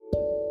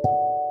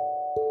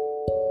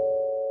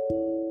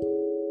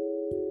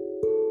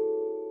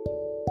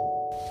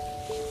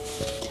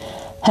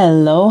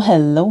Hello,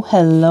 hello,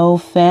 hello,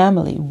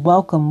 family.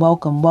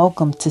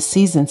 Welcome to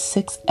season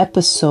 6,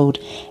 episode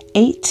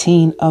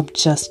 18 of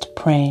Just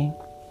Praying.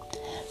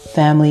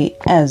 Family,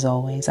 as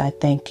always, I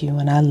thank you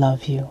and I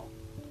love you.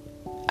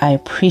 I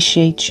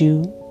appreciate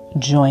you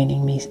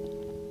joining me.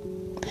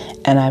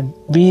 And I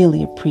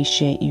really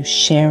appreciate you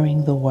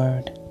sharing the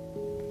word.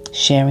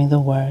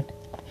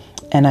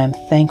 And I'm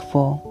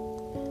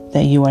thankful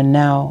that you are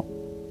now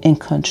in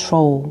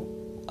control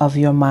of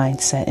your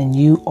mindset and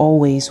you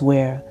always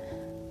wear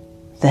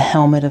the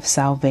helmet of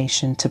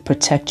salvation to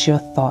protect your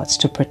thoughts,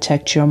 to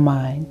protect your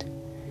mind,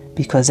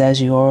 because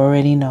as you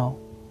already know,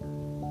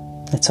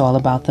 it's all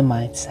about the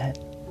mindset.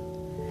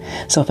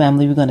 So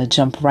family, we're going to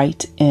jump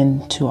right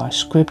into our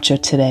scripture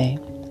today.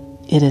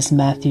 It is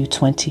Matthew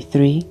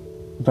 23,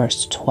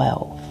 verse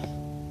 12.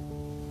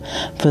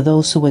 For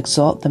those who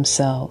exalt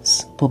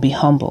themselves will be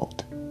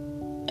humbled,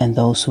 and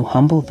those who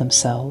humble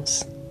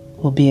themselves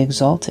will be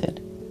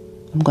exalted.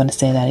 I'm going to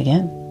say that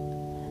again.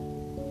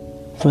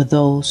 For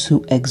those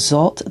who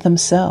exalt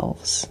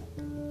themselves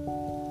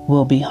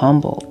will be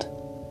humbled,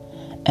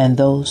 and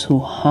those who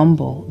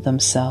humble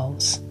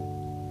themselves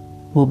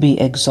will be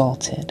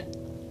exalted.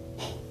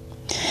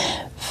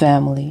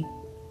 Family,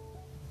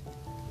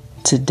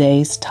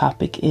 today's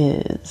topic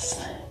is,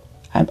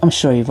 I'm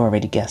sure you've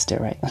already guessed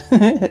it,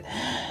 right?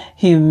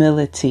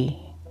 Humility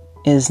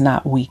is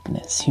not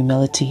weakness.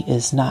 Humility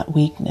is not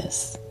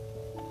weakness.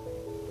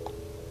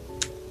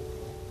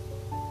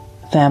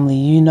 Family,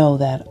 you know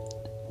that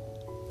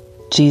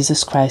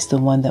Jesus Christ, the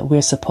one that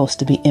we're supposed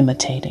to be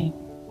imitating,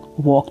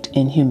 walked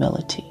in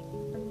humility.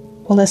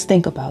 Well, let's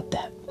think about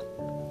that.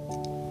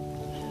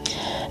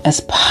 As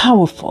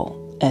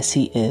powerful as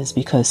he is,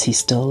 because he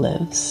still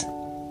lives,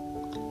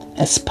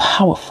 as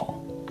powerful,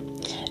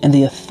 and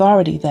the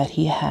authority that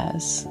he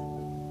has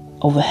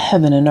over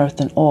heaven and earth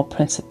and all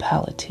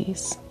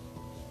principalities,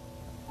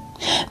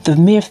 the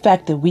mere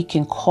fact that we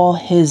can call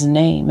his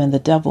name and the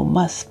devil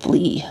must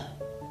flee.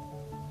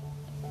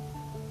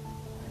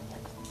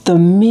 The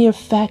mere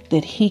fact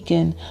that he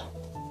can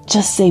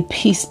just say,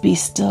 peace be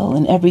still,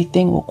 and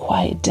everything will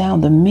quiet down.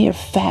 The mere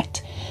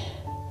fact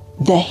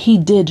that he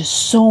did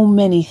so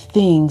many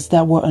things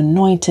that were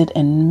anointed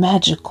and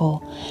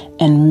magical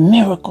and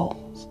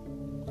miracles.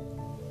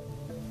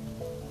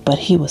 But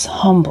he was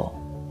humble.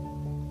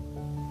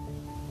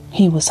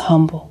 He was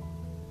humble.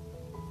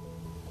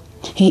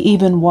 He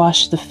even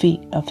washed the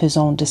feet of his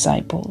own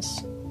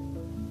disciples.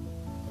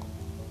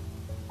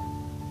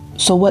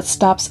 So what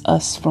stops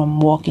us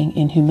from walking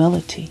in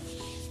humility?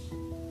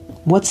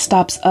 What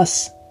stops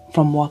us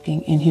from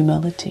walking in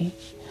humility?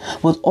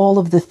 With all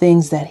of the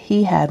things that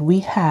he had,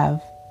 we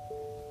have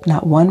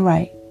not one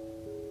right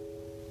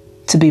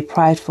to be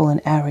prideful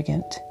and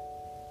arrogant.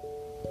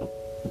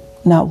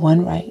 Not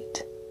one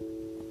right.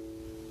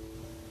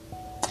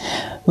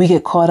 We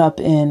get caught up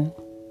in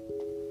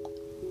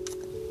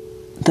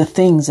the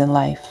things in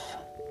life,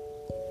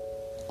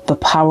 the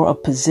power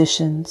of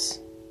positions,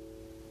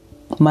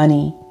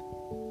 money,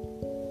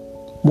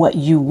 what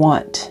you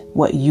want,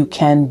 what you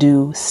can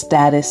do,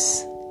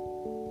 status.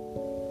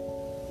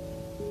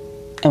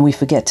 And we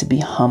forget to be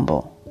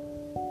humble.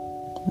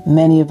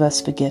 Many of us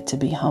forget to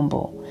be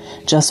humble.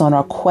 Just on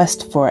our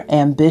quest for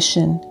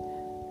ambition,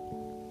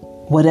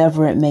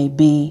 whatever it may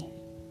be,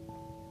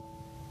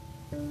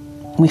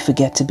 we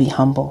forget to be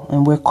humble.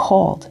 And we're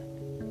called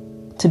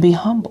to be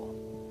humble.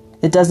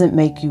 It doesn't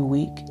make you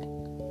weak.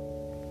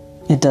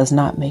 It does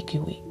not make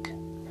you weak.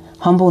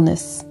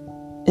 Humbleness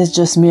is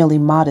just merely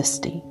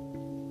modesty.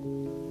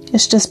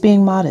 It's just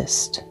being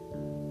modest.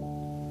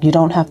 You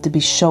don't have to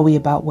be showy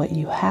about what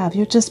you have.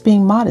 You're just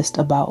being modest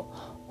about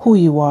who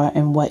you are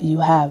and what you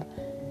have.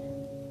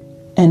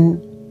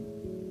 And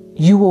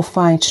you will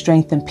find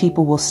strength and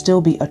people will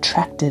still be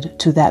attracted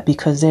to that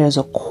because there is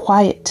a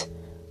quiet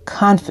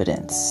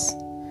confidence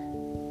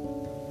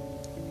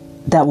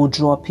that will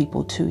draw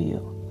people to you.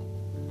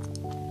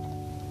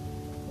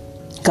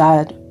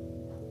 God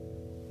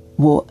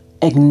will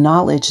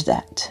acknowledge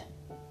that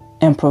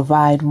and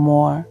provide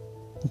more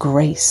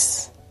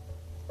grace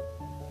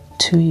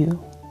to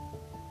you.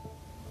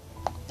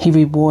 He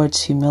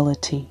rewards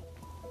humility.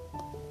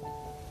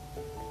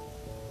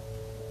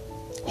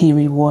 He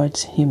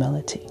rewards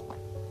humility.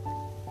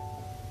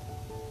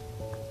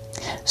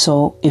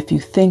 So if you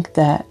think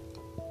that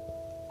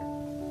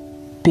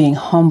being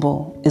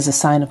humble is a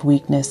sign of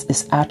weakness,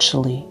 it's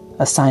actually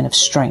a sign of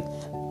strength.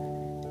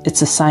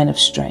 It's a sign of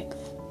strength.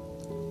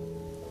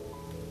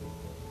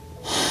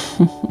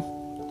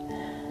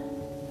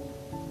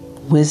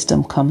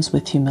 Wisdom comes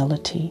with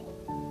humility.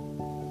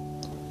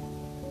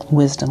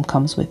 Wisdom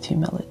comes with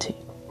humility.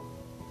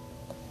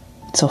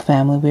 So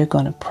family, we're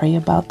going to pray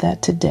about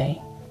that today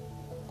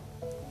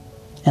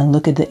and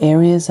look at the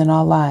areas in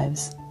our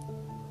lives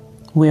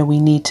where we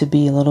need to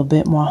be a little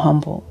bit more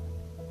humble.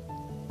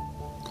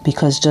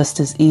 Because just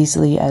as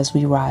easily as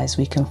we rise,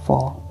 we can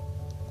fall.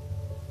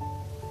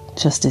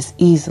 Just as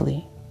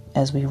easily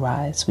as we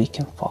rise, we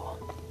can fall.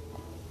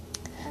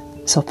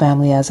 So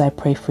family, as I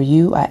pray for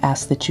you, I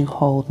ask that you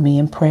hold me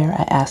in prayer.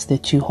 I ask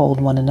that you hold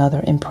one another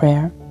in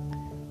prayer.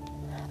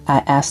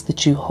 I ask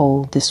that you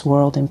hold this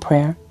world in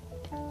prayer.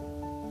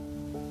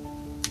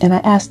 And I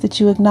ask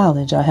that you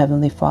acknowledge our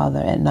Heavenly Father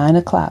at 9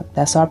 o'clock.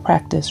 That's our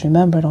practice.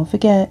 Remember, don't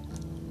forget.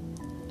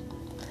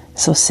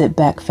 So sit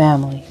back,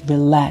 family,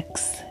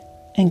 relax,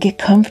 and get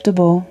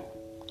comfortable.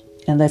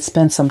 And let's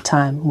spend some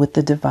time with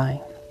the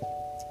divine.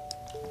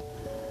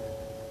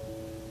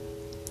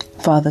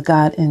 Father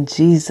God, in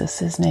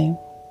Jesus' name,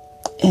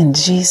 in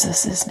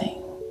Jesus'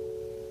 name,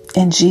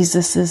 in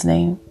Jesus'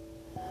 name,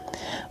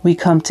 we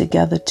come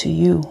together to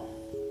you,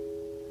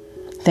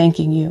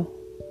 thanking you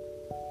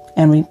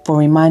and for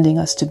reminding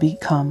us to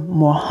become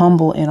more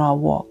humble in our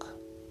walk,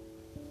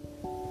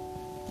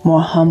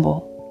 more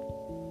humble,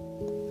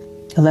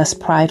 less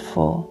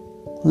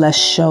prideful, less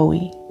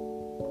showy.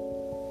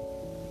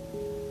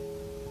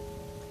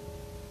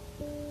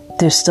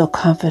 There's still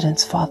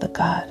confidence, Father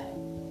God,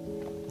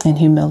 and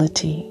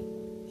humility.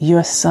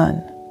 Your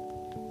son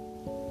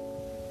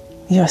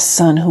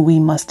who we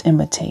must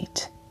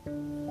imitate,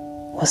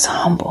 was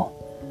humble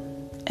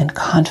and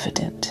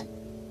confident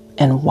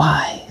and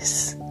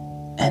wise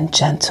and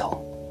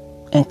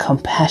gentle and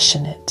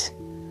compassionate,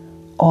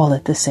 all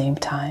at the same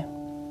time.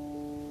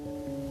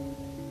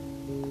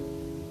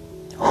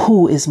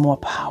 Who is more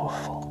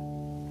powerful?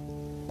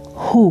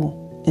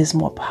 Who is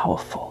more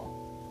powerful?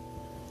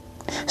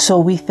 So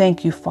we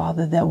thank you,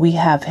 Father, that we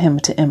have him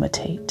to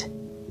imitate.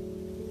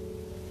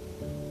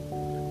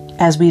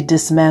 As we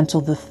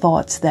dismantle the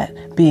thoughts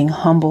that being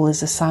humble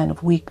is a sign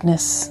of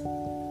weakness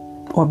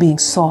or being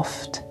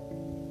soft,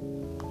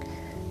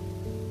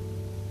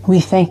 we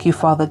thank you,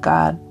 Father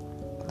God,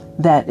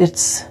 that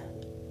it's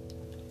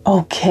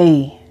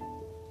okay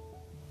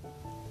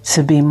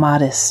to be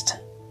modest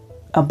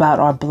about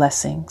our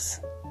blessings,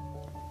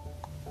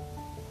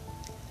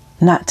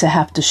 not to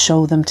have to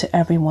show them to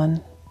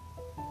everyone.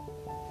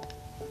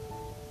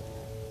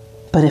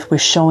 But if we're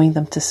showing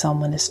them to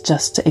someone, it's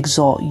just to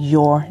exalt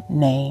your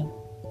name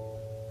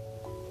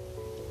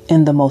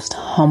in the most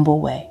humble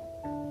way.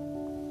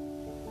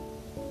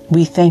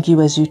 We thank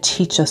you as you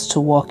teach us to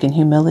walk in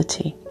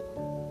humility.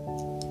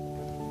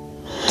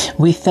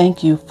 We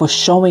thank you for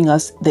showing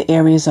us the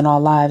areas in our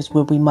lives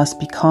where we must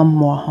become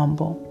more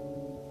humble.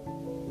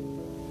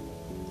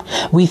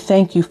 We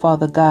thank you,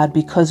 Father God,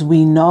 because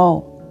we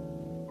know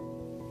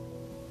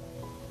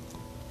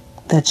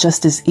that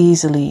just as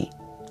easily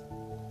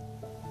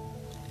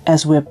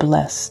as we're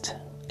blessed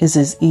is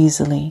as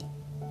easily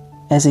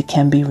as it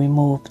can be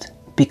removed,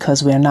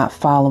 because we're not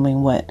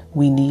following what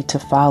we need to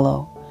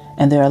follow.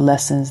 And there are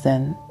lessons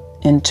then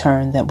in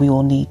turn that we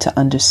will need to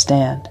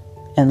understand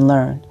and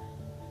learn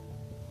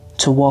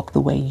to walk the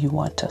way you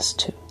want us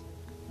to.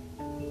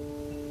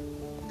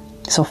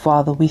 So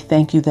Father, we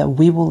thank you that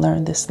we will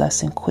learn this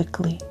lesson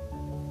quickly,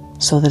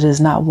 so that it is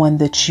not one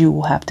that you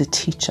will have to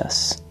teach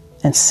us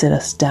and sit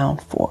us down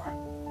for.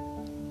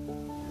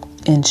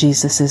 In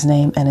Jesus'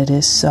 name, and it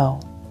is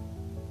so.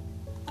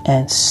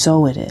 And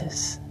so it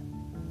is.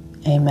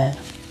 Amen.